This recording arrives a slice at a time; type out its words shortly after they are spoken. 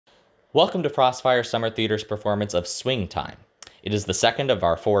Welcome to Frostfire Summer Theater's performance of Swing Time. It is the second of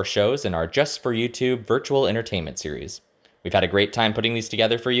our 4 shows in our Just for YouTube virtual entertainment series. We've had a great time putting these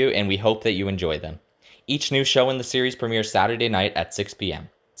together for you, and we hope that you enjoy them. Each new show in the series premieres Saturday night at 6 p.m.,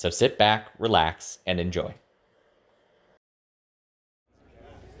 so sit back, relax, and enjoy.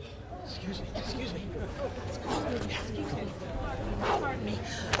 Excuse me. Pardon me.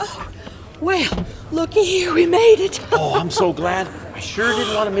 Oh, well, looky here, we made it. Oh, I'm so glad. I sure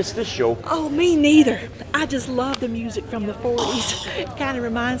didn't want to miss this show. Oh, me neither. I just love the music from the 40s. It kind of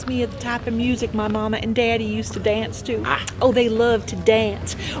reminds me of the type of music my mama and daddy used to dance to. Oh, they loved to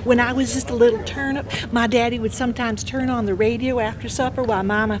dance. When I was just a little turnip, my daddy would sometimes turn on the radio after supper while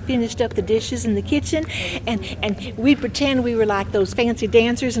mama finished up the dishes in the kitchen, and we'd pretend we were like those fancy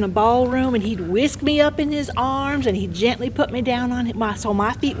dancers in a ballroom, and he'd whisk me up in his arms, and he'd gently put me down on so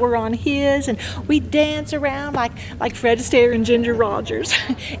my feet were on his, and we'd dance around like Fred Astaire and Ginger Rogers.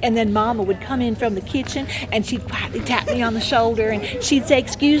 And then mama would come in from the kitchen, and she'd quietly tap me on the shoulder, and she'd say,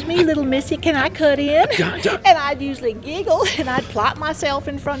 "Excuse me, little missy, can I cut in?" And I'd usually giggle, and I'd plop myself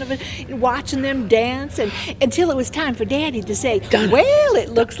in front of it, watching them dance, and until it was time for Daddy to say, "Well, it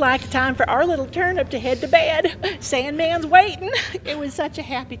looks like time for our little turnip to head to bed. Sandman's waiting." It was such a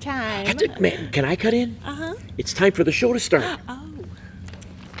happy time. Man, can I cut in? Uh-huh. It's time for the show to start. Oh.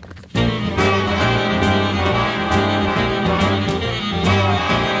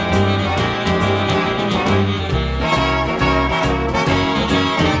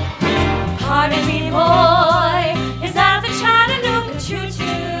 Pardon me, boy, is that the Chattanooga choo-choo?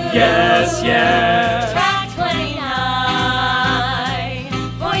 Yes, yes. Track 29.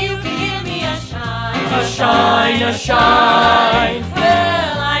 Boy, you can give me a shine. A shine, a shine.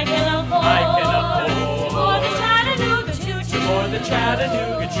 Well, I can afford. For For the Chattanooga choo-choo. the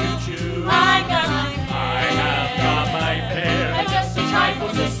Chattanooga choo-choo. I've got my fare. I have got my fare. And just a trifle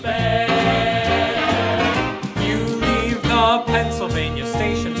to spare. You leave the Pennsylvania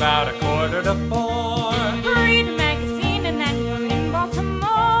station about 3:45. Read a magazine and then you're in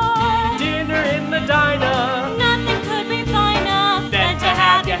Baltimore. Dinner in the diner. Nothing could be finer than to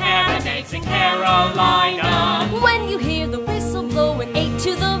have your ham and eggs in Carolina. When you hear the whistle blowing 8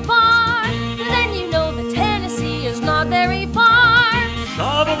 to the bar, then you know that Tennessee is not very far.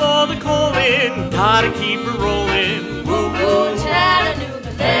 Shovel all the coal in. Gotta keep her rolling. Woo woo.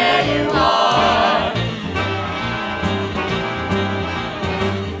 Chattanooga, there you are.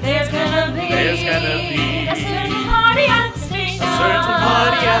 There's gonna be a certain party at the station. A certain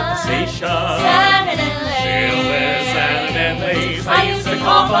party at the station. Salmon and lace. She'll wear salmon and lace. I used to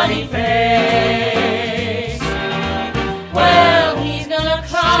call Funny Face. Well, he's gonna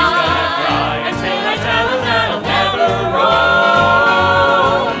cry until I tell him that I'll never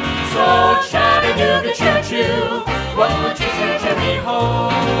roam. So Chattanooga choo-choo, won't you choo-choo me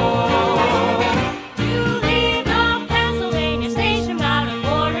home? You leave the Pennsylvania station about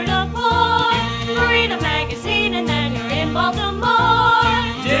 3:45. Read a magazine and then you're in Baltimore.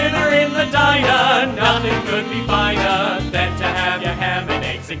 Dinner in the diner, nothing could be finer than to have your ham and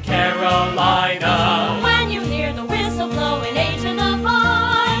eggs in Carolina. When you hear the whistle blowing 8 to the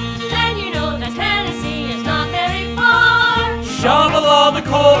bar, then you know that Tennessee is not very far. Shovel all the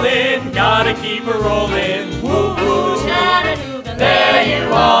coal in, gotta keep her rolling. Woo woo. Chattanooga, There you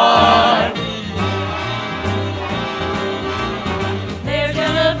are. There's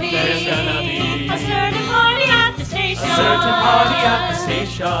gonna be a certain party at the station. A certain party at the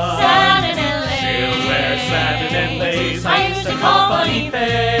station. Salmon and lace. She'll wear salmon and lace. I used to call Funny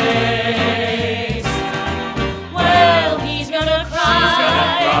Face. Well, he's gonna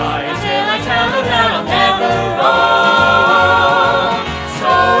cry until I tell him that I'll never roam.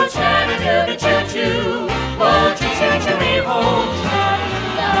 So Chattanooga choo-choo, won't you choo-choo me home?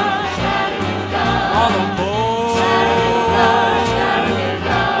 Chattanooga, Chattanooga. On a boat. Chattanooga,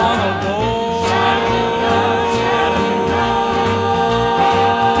 Chattanooga. On a boat. Chattanooga, Chattanooga.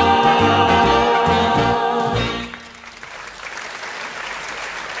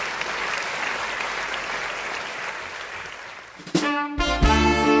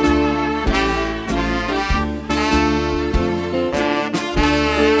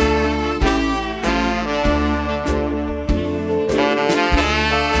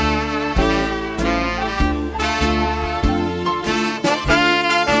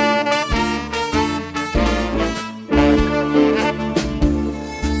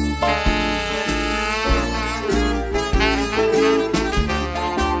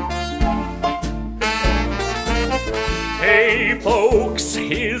 Hey folks,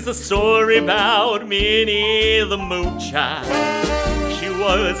 here's a story about Minnie the Moocher. She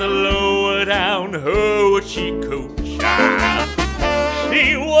was a lower down hoochie coocher.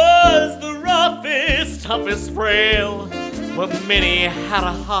 She was toughest frail, but many had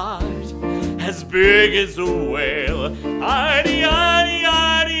a heart as big as a whale. Idey, idey,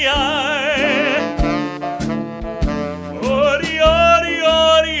 idey, idey. Odey, odey,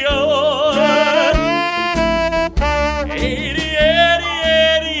 odey, odey. Eighty, eighty,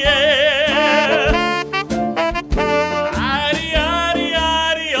 eighty, yeah. Idey, idey,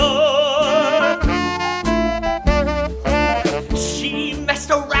 idey, oh. She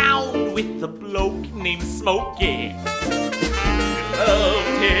messed around with a bloke named Smokey.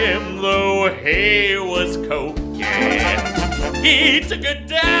 Loved him though he was coking. He took her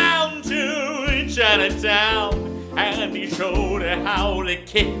down to Chinatown and he showed her how to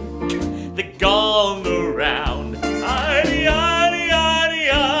kick the gong around. Idey, idey, idey,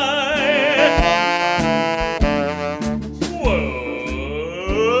 idey. Whoa.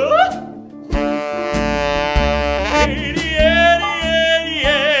 Eighty, eighty, eighty,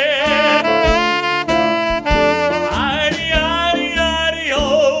 yeah. Idey, idey, idey, oh.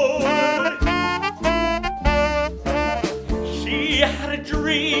 She had a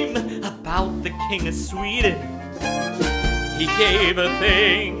dream about the King of Sweden. He gave her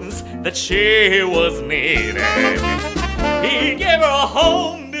things that she was needing. He gave her a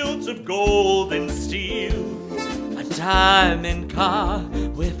home built of gold and steel, a diamond car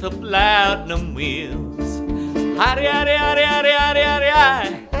with a platinum wheels. Howdy, howdy, howdy, howdy, howdy, howdy,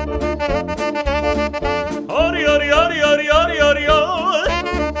 howdy. Howdy, howdy, howdy, howdy, howdy, howdy, howdy.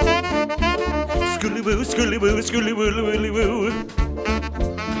 Schooly boo, schooly boo, schooly boo, schooly boo.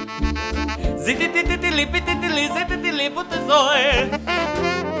 Zitty-titty-tilly, pitty-tilly, zitty-tilly, put the soy.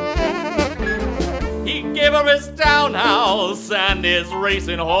 He gave her his townhouse and his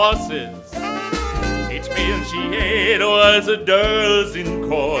racing horses. Each meal she ate was a dozen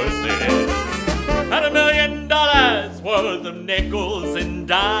courses. And $1 million worth of nickels and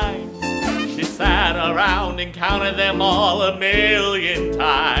dimes. She sat around and counted them all 1,000,000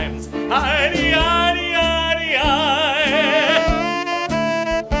 times. Idey, idey, idey, idey.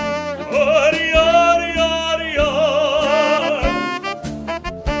 Odey, odey, odey, odey.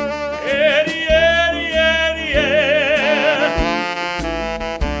 Eddy, eddy, eddy, eddy.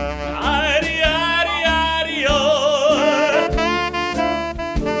 Idey, idey, idey, odey.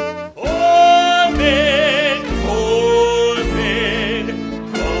 Amen, amen,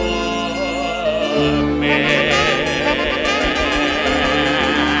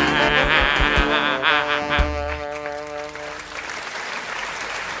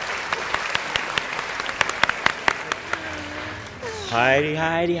 Heidi,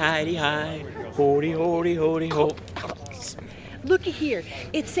 Heidi, Heidi, hi. Hody, hody, hody, ho. Looky here.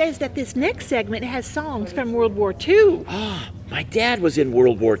 It says that this next segment has songs from World War II. My dad was in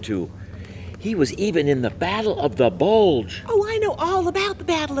World War II. He was even in the Battle of the Bulge. Oh, I know all about the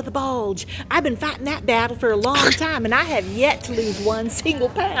Battle of the Bulge. I've been fighting that battle for a long time, and I have yet to lose one single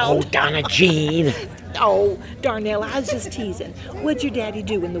Oh, pound. Donna Jean. Oh, Darnell, I was just teasing. What'd your daddy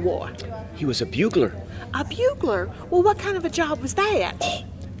do in the war? He was a bugler. A bugler? Well, what kind of a job was that?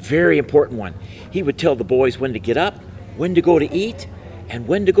 Very important one. He would tell the boys when to get up, when to go to eat, and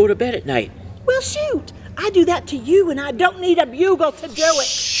when to go to bed at night. Well, shoot. I do that to you, and I don't need a bugle to do it.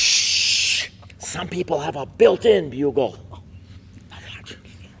 Shh! Some people have a built-in bugle.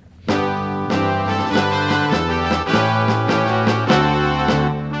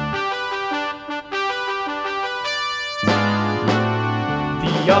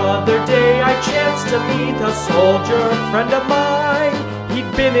 The other day I chanced to meet a soldier friend of mine.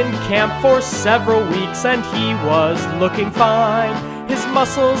 He'd been in camp for several weeks and he was looking fine. His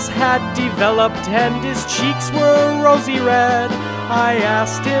muscles had developed and his cheeks were rosy red. I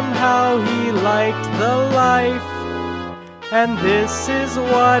asked him how he liked the life, and this is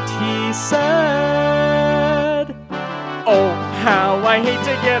what he said. Oh, how I hate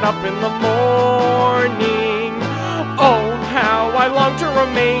to get up in the morning. Oh, how I long to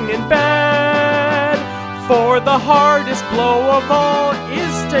remain in bed. For the hardest blow of all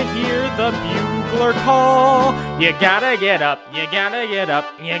is to hear the bugler call. You gotta get up, you gotta get up,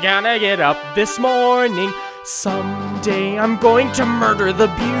 you gotta get up this morning. Someday I'm going to murder the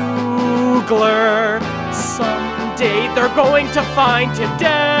bugler. Someday they're going to find him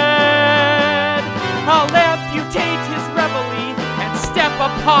dead. I'll amputate his reveille and step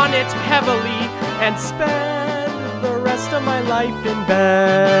upon it heavily and spend the rest of my life in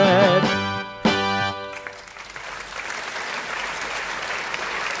bed.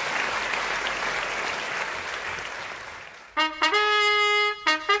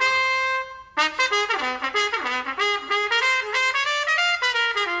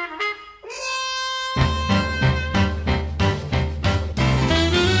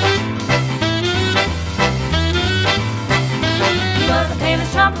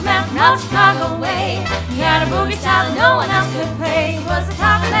 boogie style that no one else could play. He was the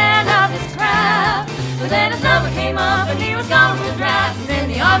top man of his craft. But then his number came up and he was gone with the draft. He's in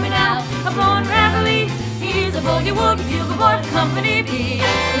the army now, a blowing reveille. He's a boogie woogie bugle boy of Company B.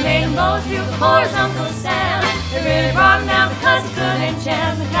 We made him blow his bugle for his Uncle Sam. They really brought him down because he could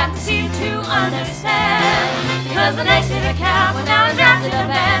enchant. The captain seemed to understand. Because the next year the cap went down and drafted a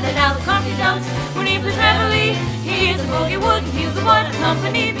band. And now the company jumps when he plays reveille. He's a boogie woogie bugle boy of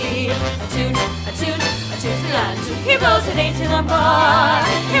Company B. A toot, a toot, a toot, a toot. He blows it eight to the bar.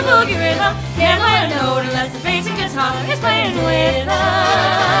 In boogie rhythm, can't let a note unless the bass and guitar is playing with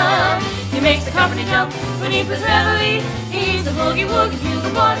them. He makes the company jump when he plays reveille. He's the boogie woogie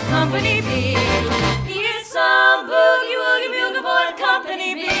bugle boy of Company B. He's some boogie woogie bugle boy of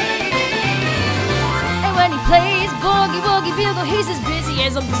Company B. And when he plays boogie woogie bugle, he's as busy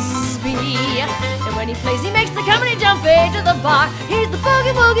as a bee. And when he plays, he makes the company jump eight to the bar. He's the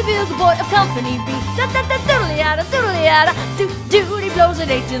boogie woogie bugle boy of Company B. Da da da doodly-yada, doodly-yada, doo-doo. He blows it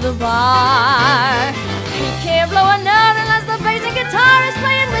eight to the bar. He can't blow a note unless the bass and guitar is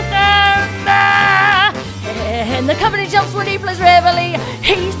playing with him. And the company jumps when he plays reveille.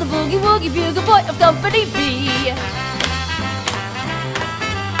 He's the boogie woogie bugle boy of Company B.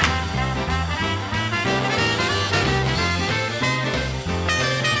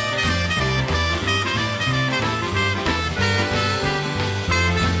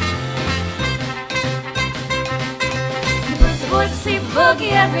 He puts the boys to sleep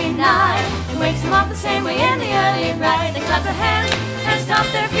boogie every night. He wakes them up the same way in the early right. They clap their hands and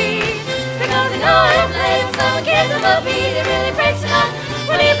stomp their feet. Because they know how to play with some kids of a beat. It really breaks them up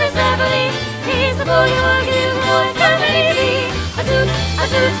when he plays reveille. He's the boogie woogie bugle boy of Company B. A toot, a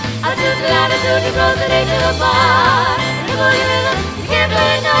toot, a toot, a toot. He blows it eight to the bar. The boogie rhythm, you can't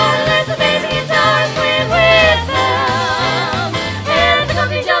play no unless the bass and guitar is playing with them. And the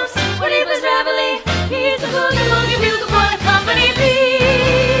company jumps when he plays reveille. He's the boogie woogie bugle boy of Company B.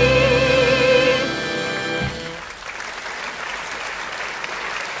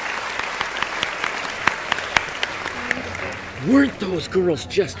 Weren't those girls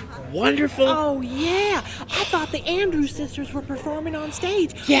just wonderful? Oh, yeah. I thought the Andrews sisters were performing on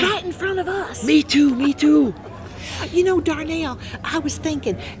stage Yeah. right in front of us. Me too, me too. You know, Darnell, I was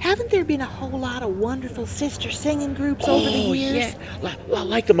thinking, haven't there been a whole lot of wonderful sister singing groups over the years? Yeah.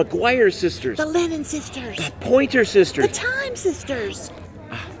 Like the McGuire sisters. The Lennon sisters. The Pointer sisters. The Time sisters.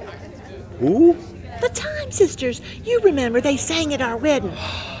 Who? The Time sisters. You remember they sang at our wedding.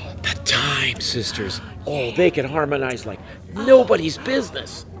 The Time sisters. Oh, they could harmonize like nobody's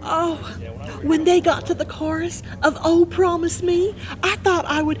business. Oh, when they got to the chorus of Oh, Promise Me, I thought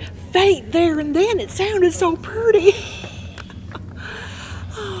I would faint there and then. It sounded so pretty.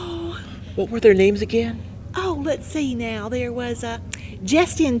 What were their names again? Oh, let's see now. There was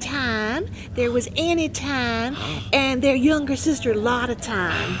Just in Time, there was Anytime, and their younger sister Lotta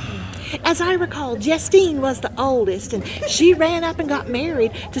Time. As I recall, Justine was the oldest, and she ran up and got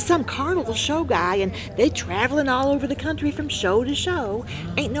married to some carnival show guy, and they traveling all over the country from show to show.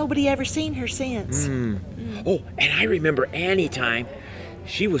 Ain't nobody ever seen her since. Oh, and I remember Anytime.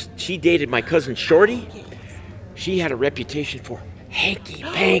 She dated my cousin Shorty. She had a reputation for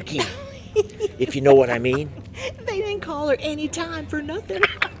hanky-panky, if you know what I mean. They didn't call her Anytime for nothing.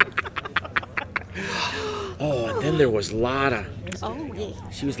 Oh, and then there was Lotta. Oh, yeah.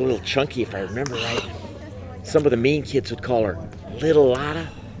 She was a little chunky, if I remember right. Some of the mean kids would call her Little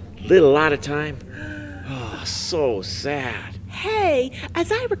Lotta Time. Oh, so sad. Hey,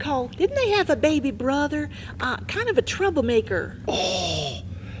 as I recall, didn't they have a baby brother? Kind of a troublemaker. Oh,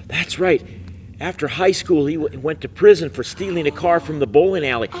 that's right. After high school, he went to prison for stealing a car from the bowling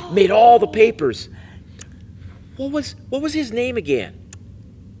alley. Made all the papers. What was his name again?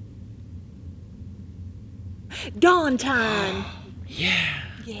 Dawn Time. Yeah.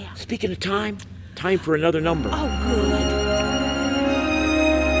 Yeah. Speaking of time for another number. Oh, good.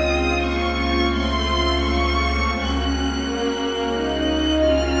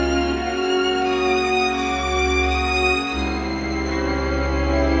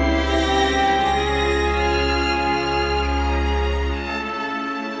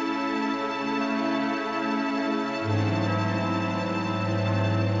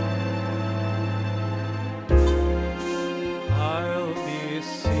 I'll be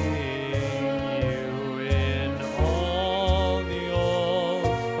seeing you in all the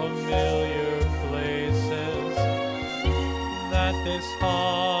old familiar places that this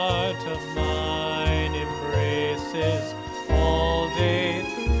heart of mine embraces all day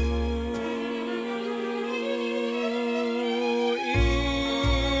through.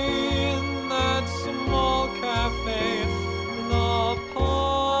 In that small cafe, the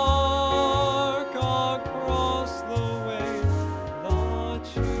park across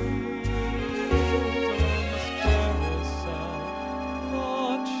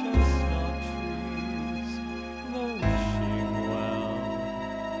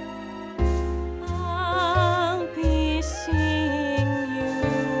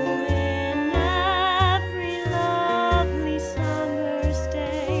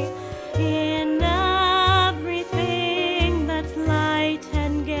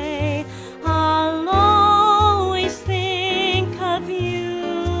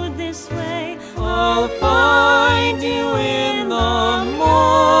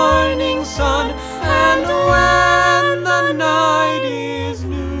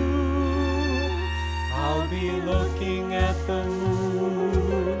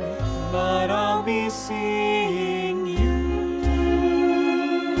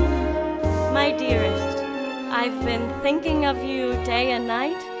my dearest, I've been thinking of you day and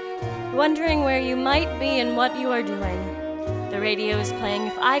night, wondering where you might be and what you are doing. The radio is playing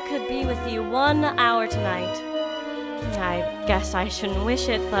If I Could Be With You 1 hour tonight. I guess I shouldn't wish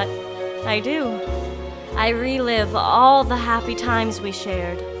it, but I do. I relive all the happy times we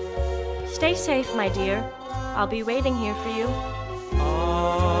shared. Stay safe, my dear. I'll be waiting here for you.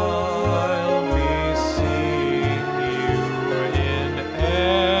 I'll be seeing you in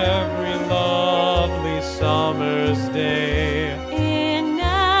every lovely summer's day. In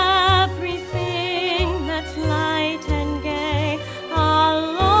everything that's light and gay,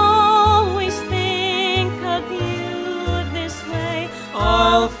 I'll always think of you this way.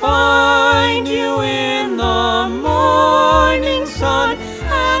 I'll find you in the morning sun,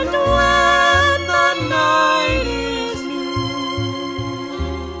 and when the night is new,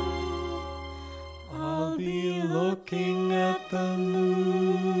 I'll be looking at the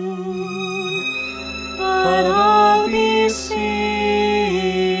moon, but I'll be seeing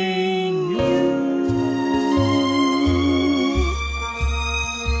you.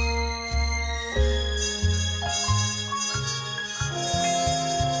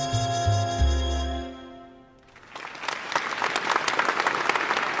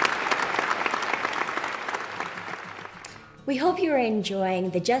 We hope you are enjoying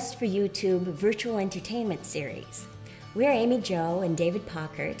the Just for YouTube virtual entertainment series. We're Amy Jo and David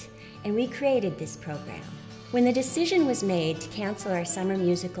Pockert, and we created this program. When the decision was made to cancel our summer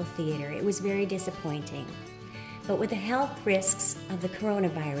musical theater, it was very disappointing. But with the health risks of the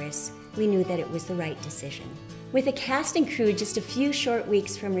coronavirus, we knew that it was the right decision. With the cast and crew just a few short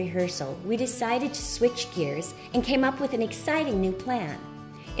weeks from rehearsal, we decided to switch gears and came up with an exciting new plan.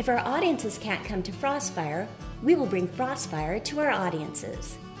 If our audiences can't come to Frostfire, we will bring Frostfire to our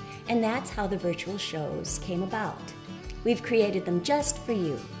audiences. And that's how the virtual shows came about. We've created them just for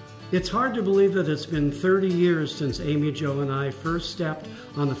you. It's hard to believe that it's been 30 years since Amy Jo and I first stepped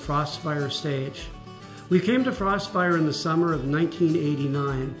on the Frostfire stage. We came to Frostfire in the summer of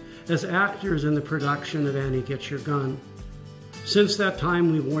 1989 as actors in the production of Annie Get Your Gun. Since that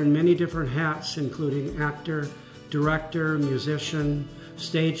time, we've worn many different hats, including actor, director, musician,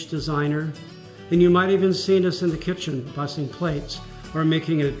 stage designer, and you might even seen us in the kitchen bussing plates or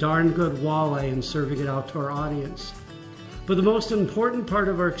making a darn good walleye and serving it out to our audience. But the most important part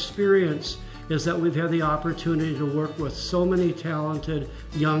of our experience is that we've had the opportunity to work with so many talented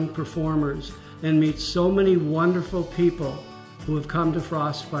young performers and meet so many wonderful people who have come to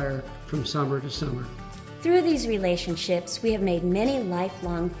Frostfire from summer to summer. Through these relationships, we have made many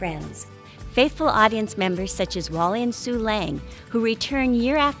lifelong friends. Faithful audience members such as Wally and Sue Lang, who return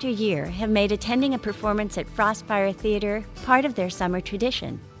year after year, have made attending a performance at Frostfire Theater part of their summer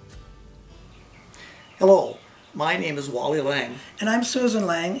tradition. Hello, my name is Wally Lang. And I'm Susan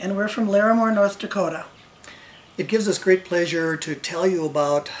Lang, and we're from Larimore, North Dakota. It gives us great pleasure to tell you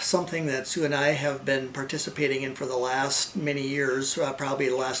about something that Sue and I have been participating in for the last many years, probably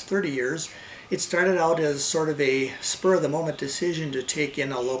the last 30 years. It started out as sort of a spur-of-the-moment decision to take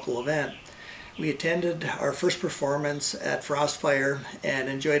in a local event. We attended our first performance at Frostfire and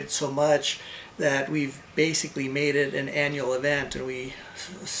enjoyed it so much that we've basically made it an annual event, and we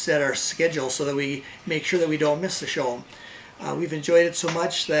set our schedule so that we make sure that we don't miss the show. We've enjoyed it so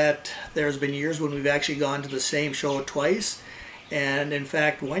much that there's been years when we've actually gone to the same show twice, and in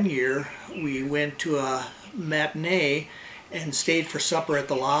fact one year we went to a matinee and stayed for supper at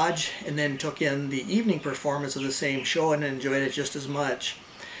the lodge and then took in the evening performance of the same show and enjoyed it just as much.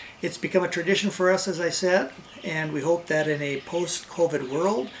 It's become a tradition for us, as I said, and we hope that in a post-COVID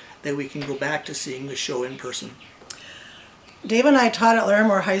world that we can go back to seeing the show in person. Dave and I taught at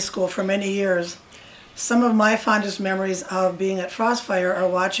Larimore High School for many years. Some of my fondest memories of being at Frostfire are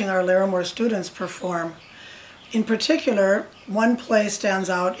watching our Larimore students perform. In particular, one play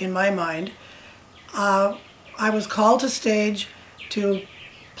stands out in my mind. I was called to stage to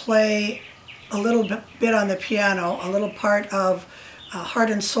play a little bit on the piano, a little part of Heart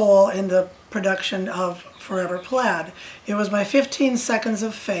and Soul in the production of Forever Plaid. It was my 15 seconds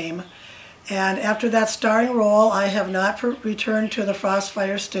of fame, and after that starring role I have not returned to the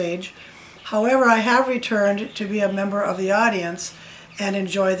Frostfire stage. However, I have returned to be a member of the audience and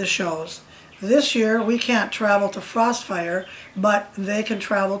enjoy the shows. This year we can't travel to Frostfire, but they can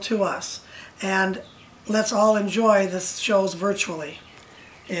travel to us, and let's all enjoy the shows virtually.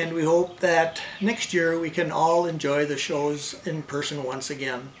 And we hope that next year we can all enjoy the shows in person once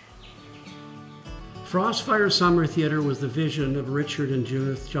again. Frostfire Summer Theater was the vision of Richard and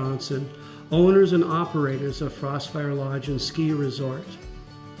Judith Johnson, owners and operators of Frostfire Lodge and Ski Resort.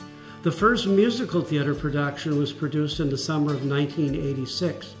 The first musical theater production was produced in the summer of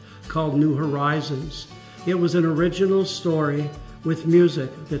 1986, called New Horizons. It was an original story with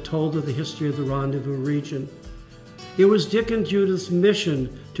music that told of the history of the Rendezvous region. It was Dick and Judith's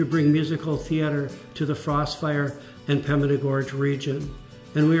mission to bring musical theater to the Frostfire and Pembina Gorge region,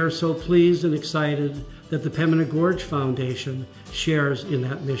 and we are so pleased and excited that the Pembina Gorge Foundation shares in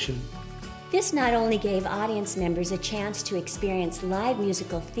that mission. This not only gave audience members a chance to experience live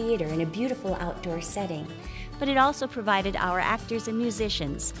musical theater in a beautiful outdoor setting, but it also provided our actors and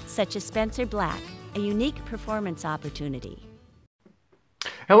musicians, such as Spencer Black, a unique performance opportunity.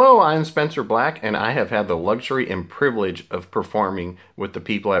 Hello, I'm Spencer Black, and I have had the luxury and privilege of performing with the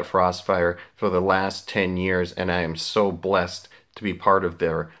people at Frostfire for the last 10 years, and I am so blessed to be part of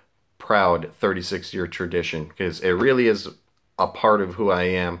their proud 36-year tradition, because it really is a part of who I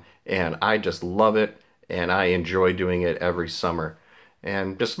am, and I just love it, and I enjoy doing it every summer.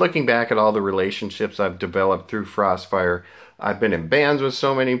 And just looking back at all the relationships I've developed through Frostfire, I've been in bands with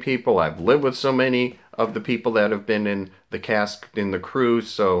so many people, I've lived with so many of the people that have been in the cast, in the crew,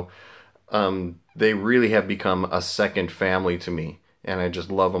 so they really have become a second family to me, and I just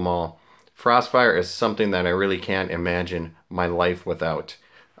love them all. Frostfire is something that I really can't imagine my life without.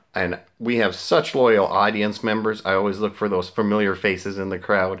 And we have such loyal audience members. I always look for those familiar faces in the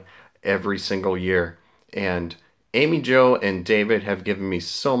crowd every single year. And Amy Jo and David have given me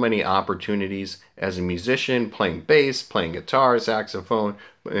so many opportunities as a musician, playing bass, playing guitar, saxophone,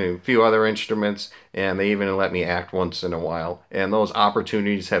 a few other instruments, and they even let me act once in a while. And those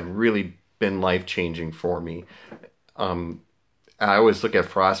opportunities have really been life-changing for me. I always look at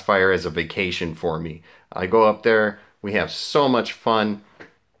Frostfire as a vacation for me. I go up there, we have so much fun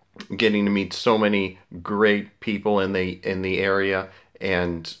getting to meet so many great people in the area,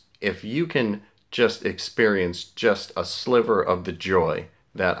 and if you can just experience just a sliver of the joy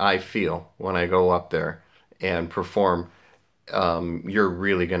that I feel when I go up there and perform, you're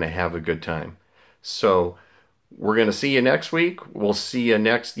really going to have a good time. So we're going to see you next week. We'll see you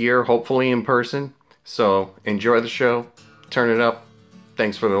next year, hopefully in person. So enjoy the show. Turn it up.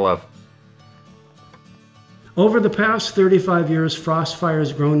 Thanks for the love. Over the past 35 years, Frostfire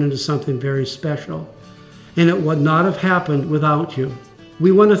has grown into something very special, and it would not have happened without you.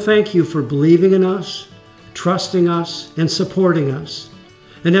 We want to thank you for believing in us, trusting us, and supporting us.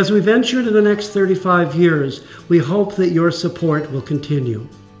 And as we venture into the next 35 years, we hope that your support will continue.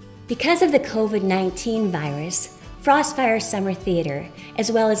 Because of the COVID-19 virus, Frostfire Summer Theater,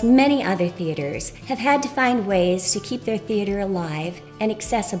 as well as many other theaters, have had to find ways to keep their theater alive and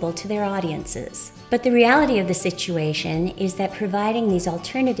accessible to their audiences. But the reality of the situation is that providing these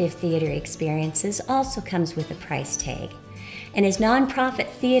alternative theater experiences also comes with a price tag. And as nonprofit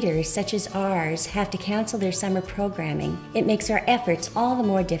theaters such as ours have to cancel their summer programming, it makes our efforts all the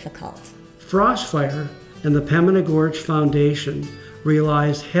more difficult. Frostfire and the Pembina Gorge Foundation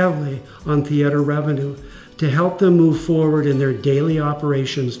relies heavily on theater revenue to help them move forward in their daily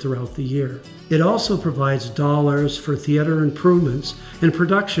operations throughout the year. It also provides dollars for theater improvements and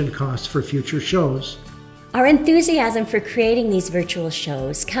production costs for future shows. Our enthusiasm for creating these virtual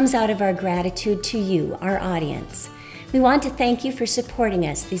shows comes out of our gratitude to you, our audience. We want to thank you for supporting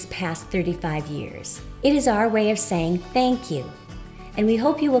us these past 35 years. It is our way of saying thank you. And we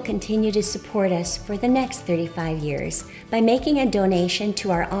hope you will continue to support us for the next 35 years by making a donation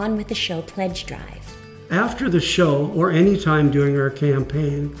to our On With The Show pledge drive. After the show, or any time during our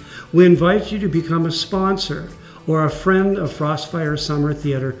campaign, we invite you to become a sponsor or a friend of Frostfire Summer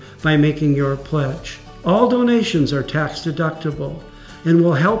Theater by making your pledge. All donations are tax deductible and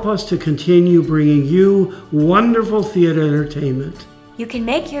will help us to continue bringing you wonderful theater entertainment. You can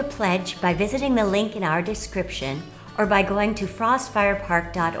make your pledge by visiting the link in our description or by going to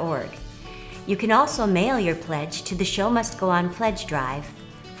frostfirepark.org. You can also mail your pledge to the Show Must Go On Pledge Drive,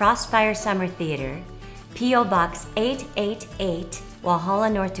 Frostfire Summer Theater, P.O. Box 888,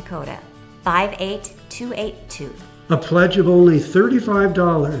 Walhalla, North Dakota, 58282. A pledge of only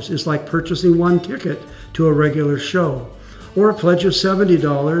 $35 is like purchasing one ticket to a regular show, or a pledge of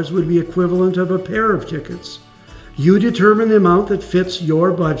 $70 would be equivalent of a pair of tickets. You determine the amount that fits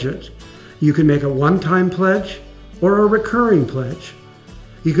your budget. You can make a one-time pledge or a recurring pledge.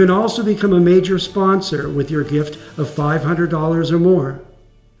 You can also become a major sponsor with your gift of $500 or more.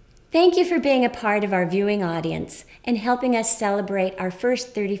 Thank you for being a part of our viewing audience and helping us celebrate our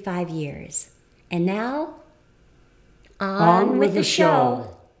first 35 years. And now, on with the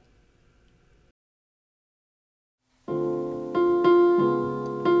show.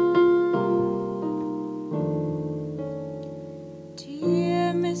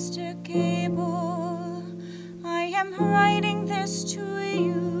 Dear Mr. Gable, I am writing this to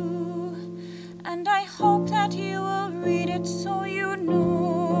you, and I hope that you will read it so you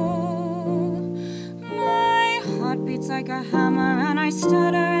know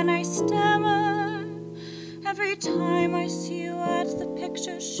stutter and I stammer every time I see you at the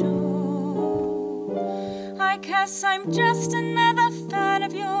picture show. I guess I'm just another fan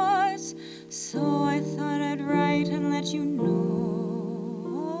of yours, so I thought I'd write and let you know.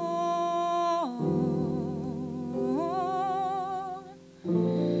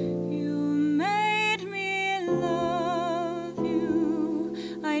 You made me love you.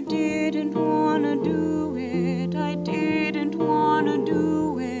 I didn't want to do it. I didn't want to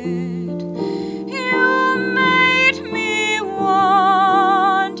do it. You made me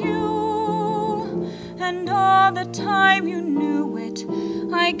want you. And all the time you knew it.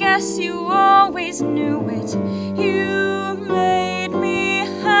 I guess you always knew it. You made me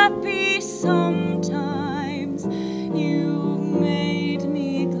happy sometimes. You made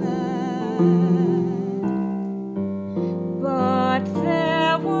me glad. But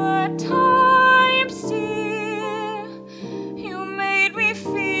there were times, dear, you made me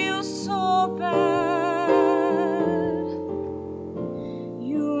feel so bad.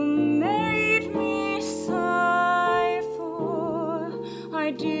 You made me sigh for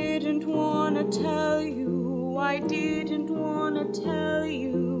I didn't want to tell you. I didn't want to tell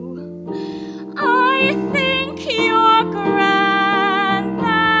you. I think you're grand,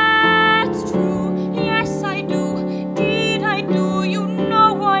 that's true. Yes, I do. Did I do? You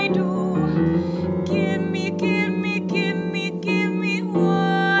know I do. Give me, give me, give me, give me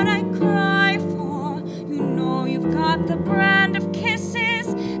what I cry for. You know you've got the brand of kisses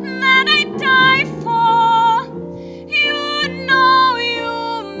that I die for. You know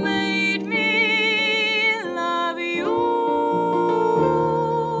you made me love you.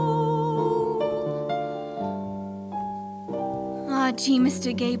 Aw, gee,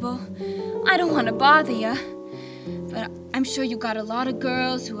 Mr. Gable, I don't want to bother you, but I'm sure you got a lot of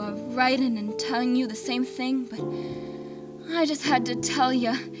girls who are writing and telling you the same thing, but I just had to tell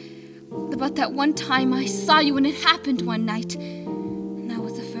you about that one time I saw you and it happened one night. And that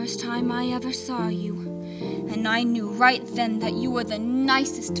was the first time I ever saw you. And I knew right then that you were the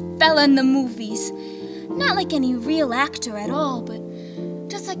nicest fella in the movies. Not like any real actor at all, but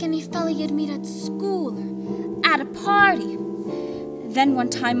just like any fella you'd meet at school or at a party. Then one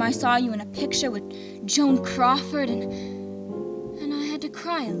time I saw you in a picture with Joan Crawford, and I had to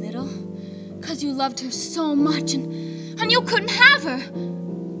cry a little, 'cause you loved her so much, and you couldn't have her.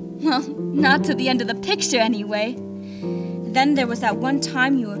 Well, not to the end of the picture anyway. Then there was that one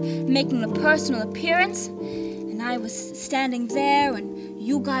time you were making a personal appearance, and I was standing there, and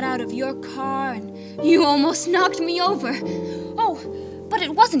you got out of your car, and you almost knocked me over. Oh, but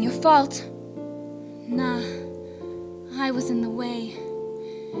it wasn't your fault. Nah, I was in the way.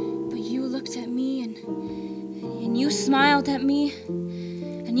 But you looked at me, and you smiled at me,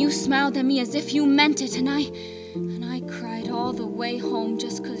 and you smiled at me as if you meant it, and I cried all the way home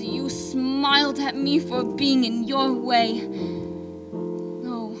just 'cause you smiled at me for being in your way.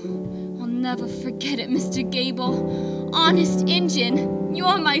 Oh, I'll never forget it, Mr. Gable. Honest Injun,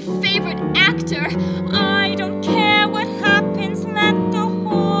 you're my favorite actor. I don't care what happens, let the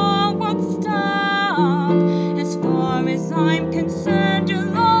whole world stop. As far as I'm concerned,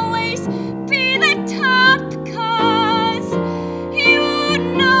 you'll always be the top, 'cause you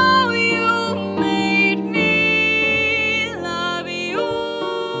know you made me love you.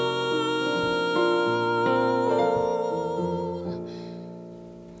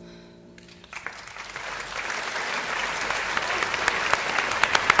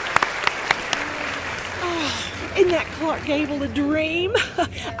 Isn't that Clark Gable a dream?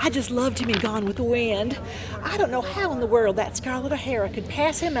 I just loved him in Gone with the Wind. I don't know how in the world that Scarlett O'Hara could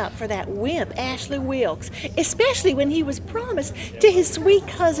pass him up for that wimp Ashley Wilkes, especially when he was promised to his sweet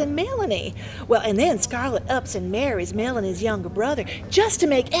cousin Melanie. Well, and then Scarlett ups and marries Melanie's younger brother just to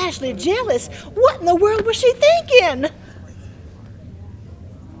make Ashley jealous. What in the world was she thinking?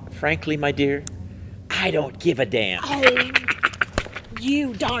 Frankly, my dear, I don't give a damn. Oh,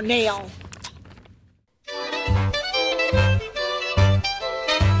 you Darnell.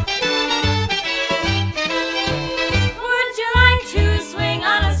 Would you like to swing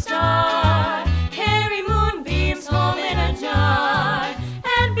on a star, carry moonbeams home in a jar,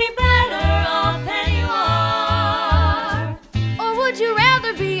 and be better off than you are? Or would you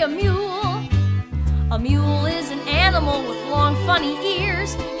rather be a mule? A mule is an animal with long, funny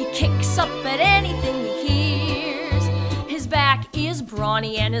ears. He kicks up at anything he hears. His back is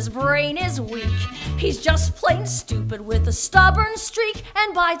brawny and his brain is weak. He's just plain stupid with a stubborn streak.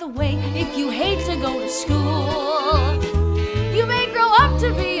 And by the way, if you hate to go to school, you may grow up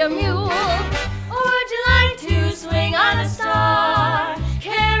to be a mule. Or would you like to swing on a star,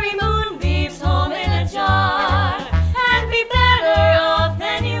 carry moonbeams home in a jar, and be better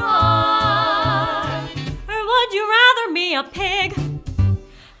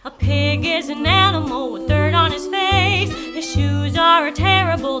is an animal with dirt on his face. His shoes are a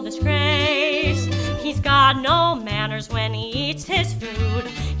terrible disgrace. He's got no manners when he eats his food.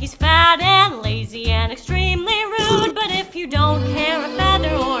 He's fat and lazy and extremely rude. But if you don't care a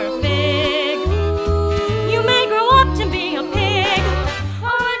feather or a fig, you may grow up to be a pig.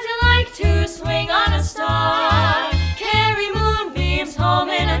 Or would you like to swing on a star, carry moonbeams home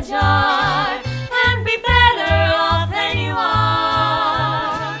in a jar, and be better off than you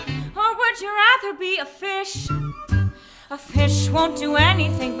are? Or would you rather be a fish? A fish won't do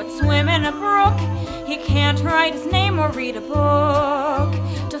anything but swim in a brook. He can't write his name or read a book.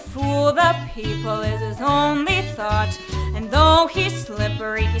 To fool the people is his only thought. And though he's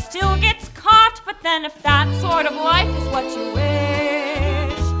slippery, he still gets caught. But then if that sort of life is what you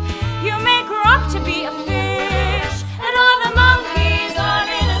wish, you may grow up to be a fish. And all the monkeys are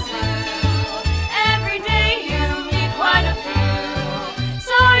in a zoo. Every day you meet quite a few.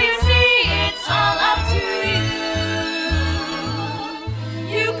 So you see, it's all up to you.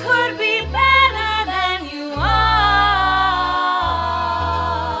 You could be better than you are.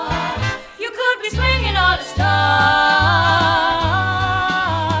 You could be swinging on a star.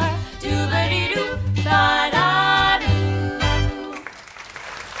 Doobity-doo, da-da-doo.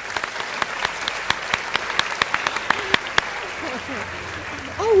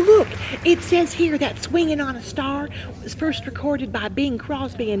 Oh, look, it says here that Swinging on a Star was first recorded by Bing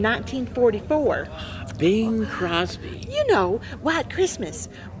Crosby in 1944. Bing Crosby. You know, White Christmas.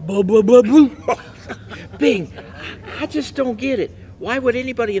 Blah, blah, blah, blah. Bing, I just don't get it. Why would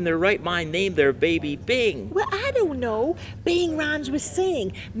anybody in their right mind name their baby Bing? Well, I don't know. Bing rhymes with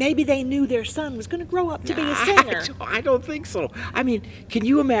sing. Maybe they knew their son was going to grow up to be a singer. I don't think so. I mean, can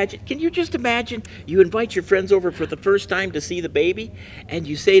you just imagine you invite your friends over for the first time to see the baby, and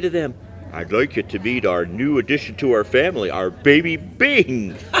you say to them, "I'd like you to meet our new addition to our family, our baby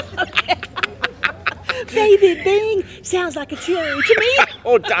Bing." Baby Bing sounds like a cherry to me.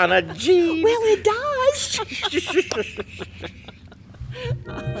 Oh, Donna Jean. Well, it does.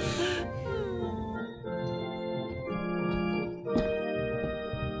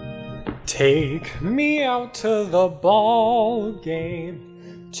 Take me out to the ball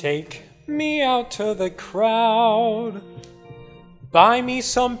game. Take me out to the crowd. Buy me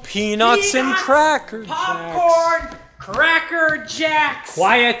some peanuts and Cracker Jacks. Popcorn, Cracker Jacks.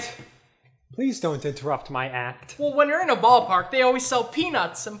 Quiet! Please don't interrupt my act. Well, when you're in a ballpark, they always sell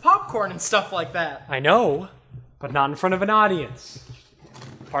peanuts and popcorn and stuff like that. I know, but not in front of an audience.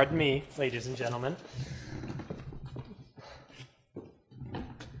 Pardon me, ladies and gentlemen.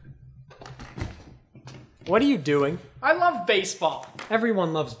 What are you doing? I love baseball.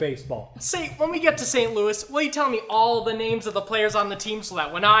 Everyone loves baseball. Say, when we get to St. Louis, will you tell me all the names of the players on the team so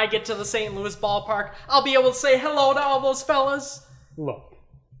that when I get to the St. Louis ballpark, I'll be able to say hello to all those fellas? Look,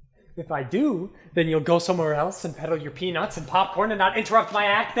 if I do, then you'll go somewhere else and peddle your peanuts and popcorn and not interrupt my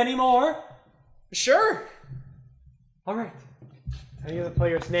act anymore? Sure. All right. Tell you the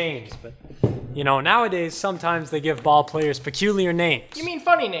players' names, but, you know, nowadays sometimes they give ball players peculiar names. You mean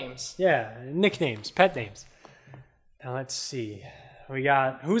funny names? Yeah, nicknames, pet names. Now let's see. We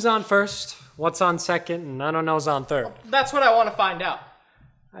got who's on first, what's on second, and I don't know's on third. That's what I want to find out.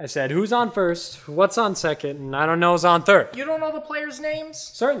 I said who's on first, what's on second, and I don't know's on third. You don't know the players' names?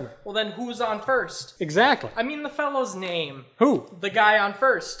 Certainly. Well, then who's on first? Exactly. I mean the fellow's name. Who? The guy on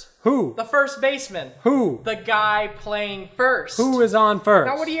first. Who? The first baseman. Who? The guy playing first. Who is on first?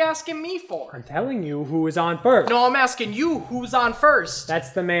 Now what are you asking me for? I'm telling you who is on first. No, I'm asking you who's on first.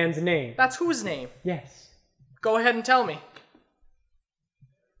 That's the man's name. That's whose name? Yes. Go ahead and tell me.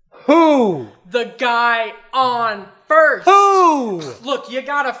 Who? The guy on first. Who? Look, you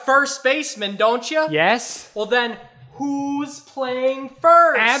got a first baseman, don't you? Yes. Well then, who's playing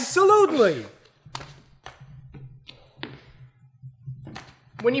first? Absolutely.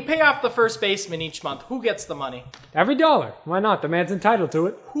 When you pay off the first baseman each month, who gets the money? Every dollar. Why not? The man's entitled to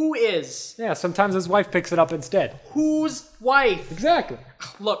it. Who is? Yeah, sometimes his wife picks it up instead. Whose wife? Exactly.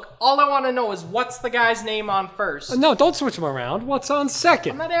 Look, all I want to know is what's the guy's name on first? No, don't switch him around. What's on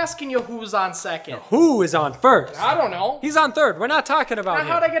second? I'm not asking you who's on second. Who is on first? I don't know. He's on third. We're not talking about Now, him.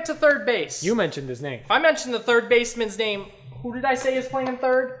 how'd I get to third base? You mentioned his name. If I mentioned the third baseman's name, who did I say is playing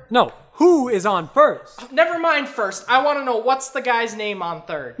third? No, who is on first? Never mind first. I want to know what's the guy's name on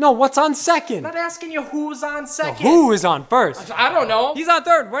third. No, what's on second? I'm not asking you who's on second. No, who is on first? I don't know. He's on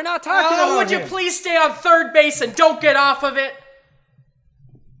third. We're not talking about him. Would you please stay on third base and don't get off of it?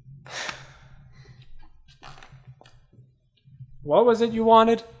 What was it you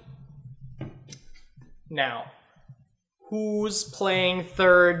wanted? Now, Who's playing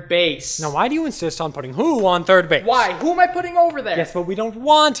third base? Now, why do you insist on putting who on third base? Why? Who am I putting over there? Yes, but we don't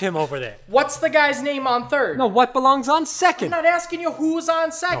want him over there. What's the guy's name on third? No, what belongs on second? I'm not asking you who's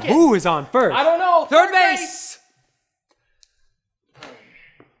on second. Now, who is on first? I don't know. Third base!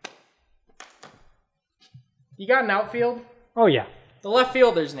 You got an outfield? Oh, yeah. The left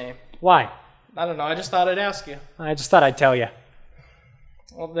fielder's name. Why? I don't know. I just thought I'd ask you. I just thought I'd tell you.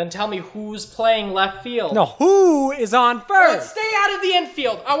 Well, then tell me who's playing left field. No, who is on first? Let's stay out of the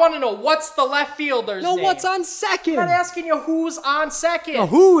infield. I want to know what's the left fielder's name. No, what's on second? I'm not asking you who's on second. No,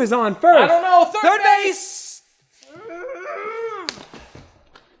 who is on first? I don't know. Third base!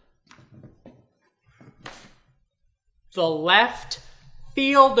 The left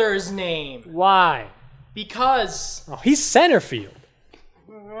fielder's name. Why? Because... Oh, he's center field.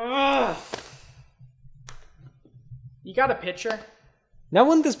 You got a pitcher? Now,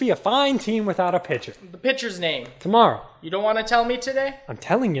 wouldn't this be a fine team without a pitcher? The pitcher's name. Tomorrow. You don't want to tell me today? I'm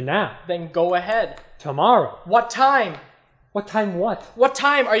telling you now. Then go ahead. Tomorrow. What time? What time what? What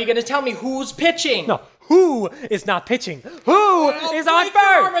time are you going to tell me who's pitching? No, who is not pitching? Who is on break your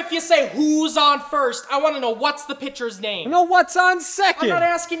arm first? if you say who's on first. I want to know what's the pitcher's name. No, what's on second? I'm not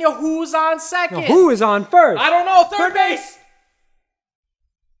asking you who's on second. No, who is on first? I don't know. Third base.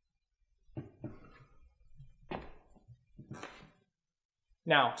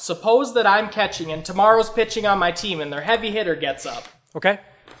 Now, suppose that I'm catching and tomorrow's pitching on my team and their heavy hitter gets up. Okay.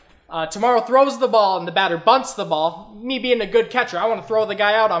 Tomorrow throws the ball and the batter bunts the ball. Me being a good catcher, I want to throw the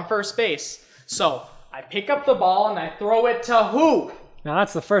guy out on first base. So, I pick up the ball and I throw it to who? Now,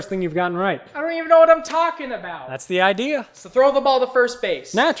 that's the first thing you've gotten right. I don't even know what I'm talking about. That's the idea. So throw the ball to first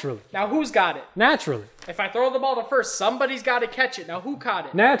base. Naturally. Now, who's got it? Naturally. If I throw the ball to first, somebody's got to catch it. Now, who caught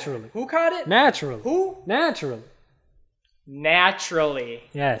it? Naturally. Who caught it? Naturally. Who? Naturally. Naturally.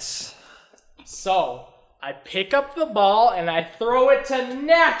 Yes. So, I pick up the ball and I throw it to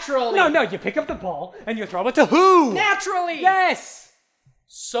naturally. No, you pick up the ball and you throw it to who? Naturally. Yes.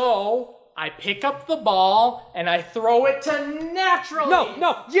 So, I pick up the ball and I throw it to naturally.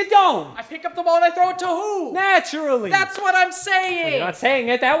 No, you don't. I pick up the ball and I throw it to who? Naturally. That's what I'm saying. Well, you're not saying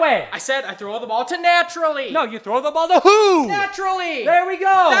it that way. I said I throw the ball to naturally. No, you throw the ball to who? Naturally. There we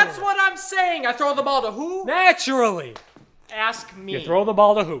go. That's what I'm saying. I throw the ball to who? Naturally. Ask me. You throw the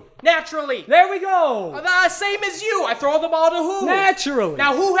ball to who? Naturally. There we go. Same as you. I throw the ball to who? Naturally.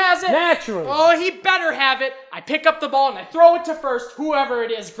 Now who has it? Naturally. Oh, he better have it. I pick up the ball and I throw it to first. Whoever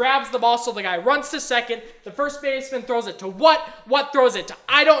it is grabs the ball so the guy runs to second. The first baseman throws it to what? What throws it to?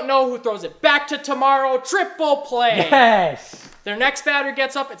 I don't know who throws it back to tomorrow. Triple play. Yes. Their next batter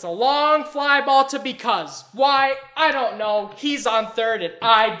gets up. It's a long fly ball to because. Why? I don't know. He's on third and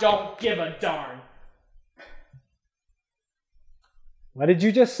I don't give a darn. What did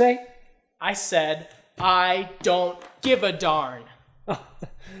you just say? I said, I don't give a darn. Oh,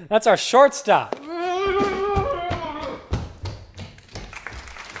 that's our shortstop.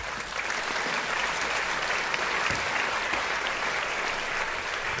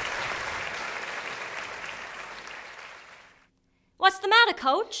 What's the matter,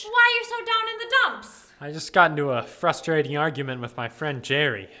 Coach? Why are you so down in the dumps? I just got into a frustrating argument with my friend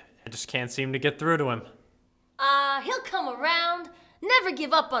Jerry. I just can't seem to get through to him. He'll come around. Never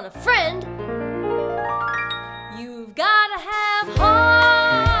give up on a friend. You've gotta have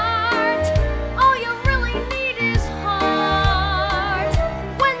heart. All you really need is heart.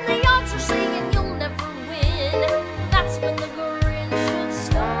 When the odds are saying you'll never win, that's when the grin should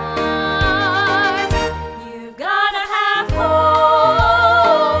start. You've gotta have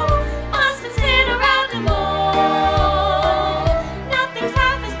hope. Mustn't sit around and moan. Nothing's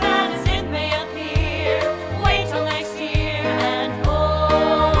half as bad as it may appear. Wait till next year and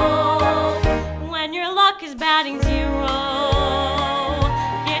When your luck is batting zero,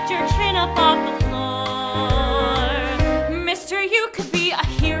 get your chin up off the floor. Mister, you could be a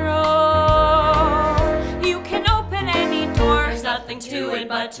hero. You can open any door. there's nothing to it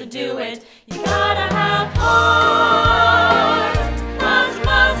but to do it. You gotta have heart. Lots and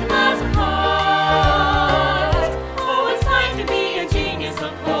lots and lots of heart. Oh, it's time to be a genius,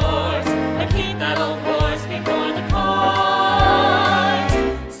 of course. But keep that old horse before the cart.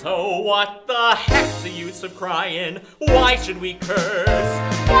 So what the heck's the use of crying? Why should we curse?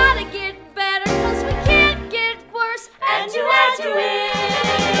 Gotta get better, cause we can't get worse. And to add to it,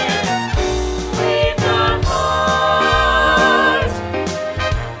 we've got heart.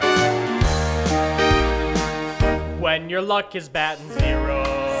 When your luck is batting zero,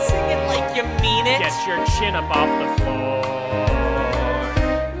 Sing it like you mean it. get your chin up off the floor.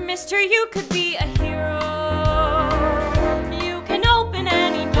 Mister, you could be a hero. You can open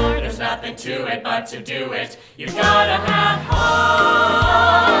any door. There's nothing to it but to do it. You gotta have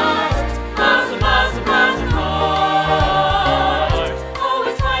heart. Lots and lots and lots of heart. Oh,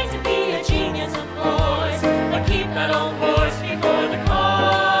 it's fine to be a genius, of course, but keep that old horse before the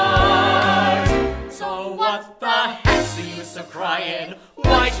cart. So what the heck's the use of crying?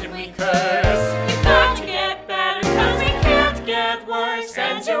 Why should we curse? You've got to get better, 'cause we can't get worse.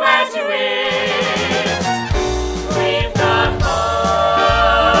 And to add to it, we've got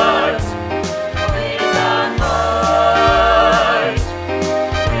heart. We've got heart.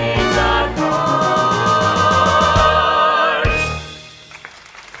 We've got heart.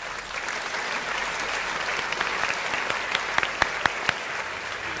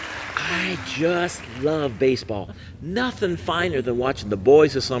 I just love baseball. Nothing finer than watching the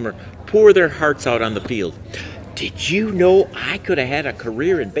boys this summer pour their hearts out on the field. Did you know I could have had a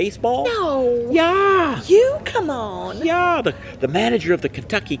career in baseball? No. Yeah. You come on. Yeah, the manager of the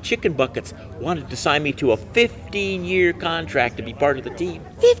Kentucky Chicken Buckets wanted to sign me to a 15-year contract to be part of the team.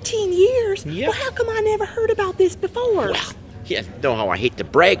 15 years? Yeah. Well, how come I never heard about this before? Well, you know how I hate to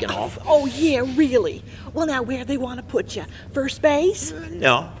brag and all. Oh, yeah, really? Well, now, where they want to put you? First base?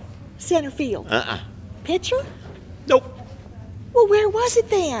 No. Center field? Pitcher? Nope. Well, where was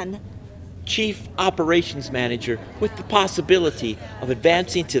it then? Chief Operations Manager with the possibility of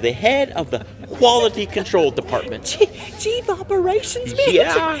advancing to the head of the Quality Control Department. Chief Operations Manager?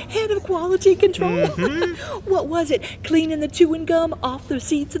 Yeah. Head of Quality Control? What was it? Cleaning the chewing gum off the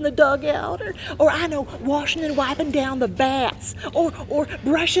seats in the dugout? Or I know, washing and wiping down the bats? Or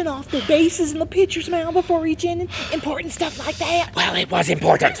brushing off the bases in the pitcher's mound before each inning? Important stuff like that? Well, it was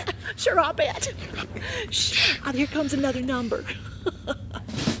important. Sure, I bet. Shh, here comes another number.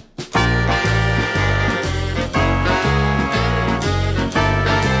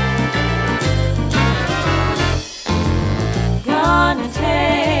 Gonna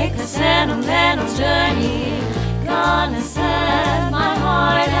take a sentimental journey. Gonna set my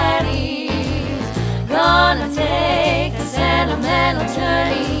heart at ease. Gonna take a sentimental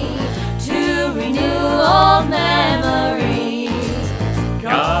journey to renew old memories.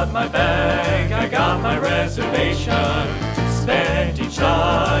 Got my bag, I got my reservation. Spent each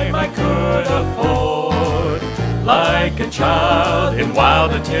time I could afford. Like a child in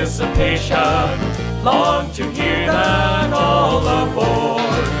wild anticipation. Long to hear that all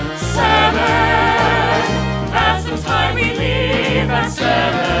aboard. 7, that's the time we leave at 7.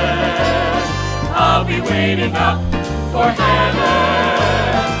 I'll be waiting up for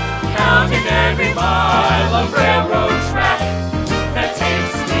heaven, counting every mile of railroad track that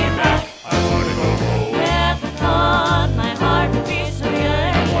takes me back. I wanna go home. Never thought my heart would be so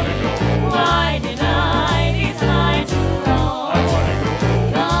young. I wanna go home. Why did I decide to roam? I wanna go home.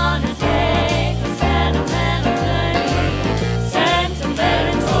 Gonna take a sentimental journey,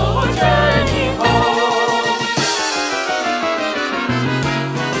 sentimental journey home.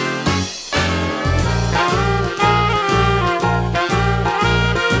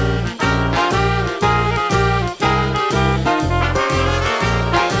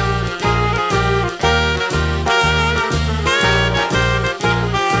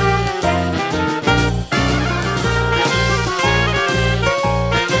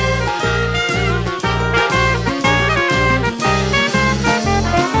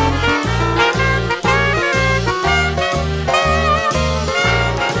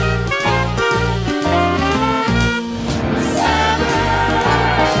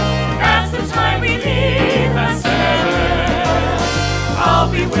 That's the time we leave at 7. I'll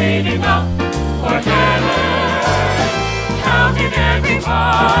be waiting up for heaven, counting every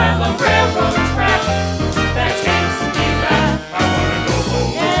mile of railroad track that takes me back. I wanna go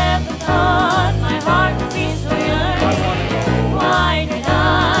home. Never thought my heart would be so young. I wanna go home. Why did I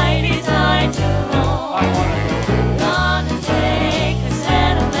decide to roam? I wanna go home. Gonna take a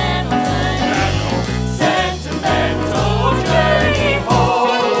sentimental journey, Sentimental journey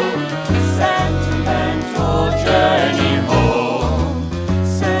home. sentimental journey home.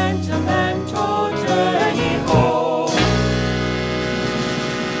 sentimental journey home.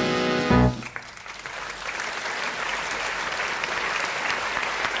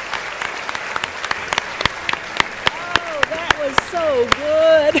 Oh, that was so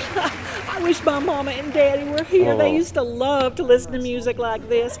good. I wish my mama and daddy were here. They Oh. used to love to listen to music like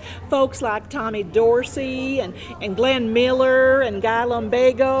this. Folks like Tommy Dorsey and Glenn Miller and Guy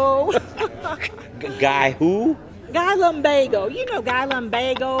Lumbago. Guy who? Guy Lumbago. You know Guy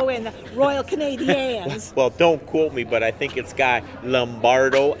Lumbago and the Royal Canadians. Well, don't quote me, but I think it's Guy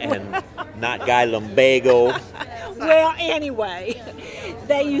Lombardo and not Guy Lumbago. Well, anyway,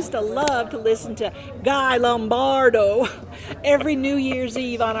 they used to love to listen to Guy Lombardo every New Year's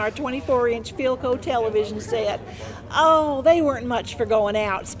Eve on our 24-inch Philco television set. Oh, they weren't much for going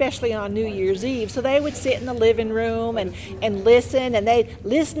out, especially on New Year's Eve, so they would sit in the living room and listen, and they'd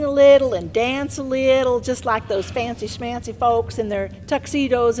listen a little and dance a little, just like those fancy schmancy folks in their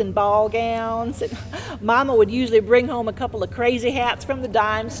tuxedos and ball gowns. And Mama would usually bring home a couple of crazy hats from the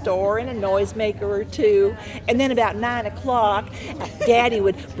dime store and a noisemaker or two, and then about 9 o'clock, Daddy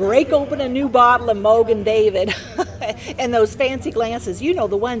would break open a new bottle of Mogan David and those fancy glasses, you know,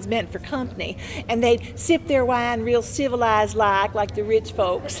 the ones meant for company, and they'd sip their wine real civilized like the rich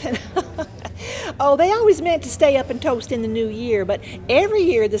folks. Oh, they always meant to stay up and toast in the new year, but every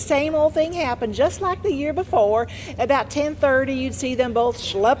year the same old thing happened, just like the year before. About 10:30, you'd see them both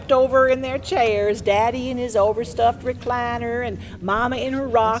schlepped over in their chairs, Daddy in his overstuffed recliner and Mama in her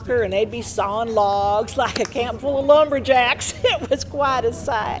rocker, and they'd be sawing logs like a camp full of lumberjacks. It was quite a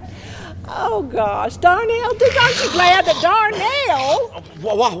sight. Oh, gosh. Darnell, aren't you glad that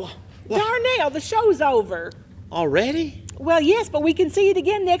Darnell, the show's over. Already? Well, yes, but we can see it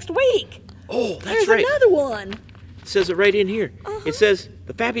again next week. Oh, that's There's right. another one. It says it right in here. It says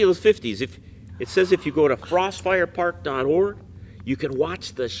the Fabulous 50s. It says if you go to frostfirepark.org, you can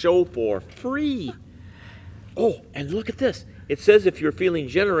watch the show for free. Oh, and look at this. It says if you're feeling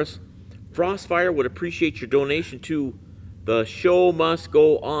generous, Frostfire would appreciate your donation to the Show Must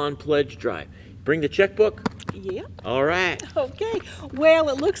Go On pledge drive. Bring the checkbook? Yep. All right. Okay. Well,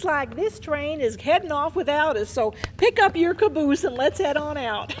 it looks like this train is heading off without us, so pick up your caboose and let's head on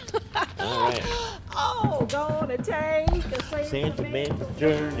out. All right. Oh, gonna take a Sentimental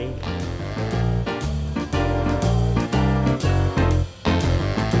journey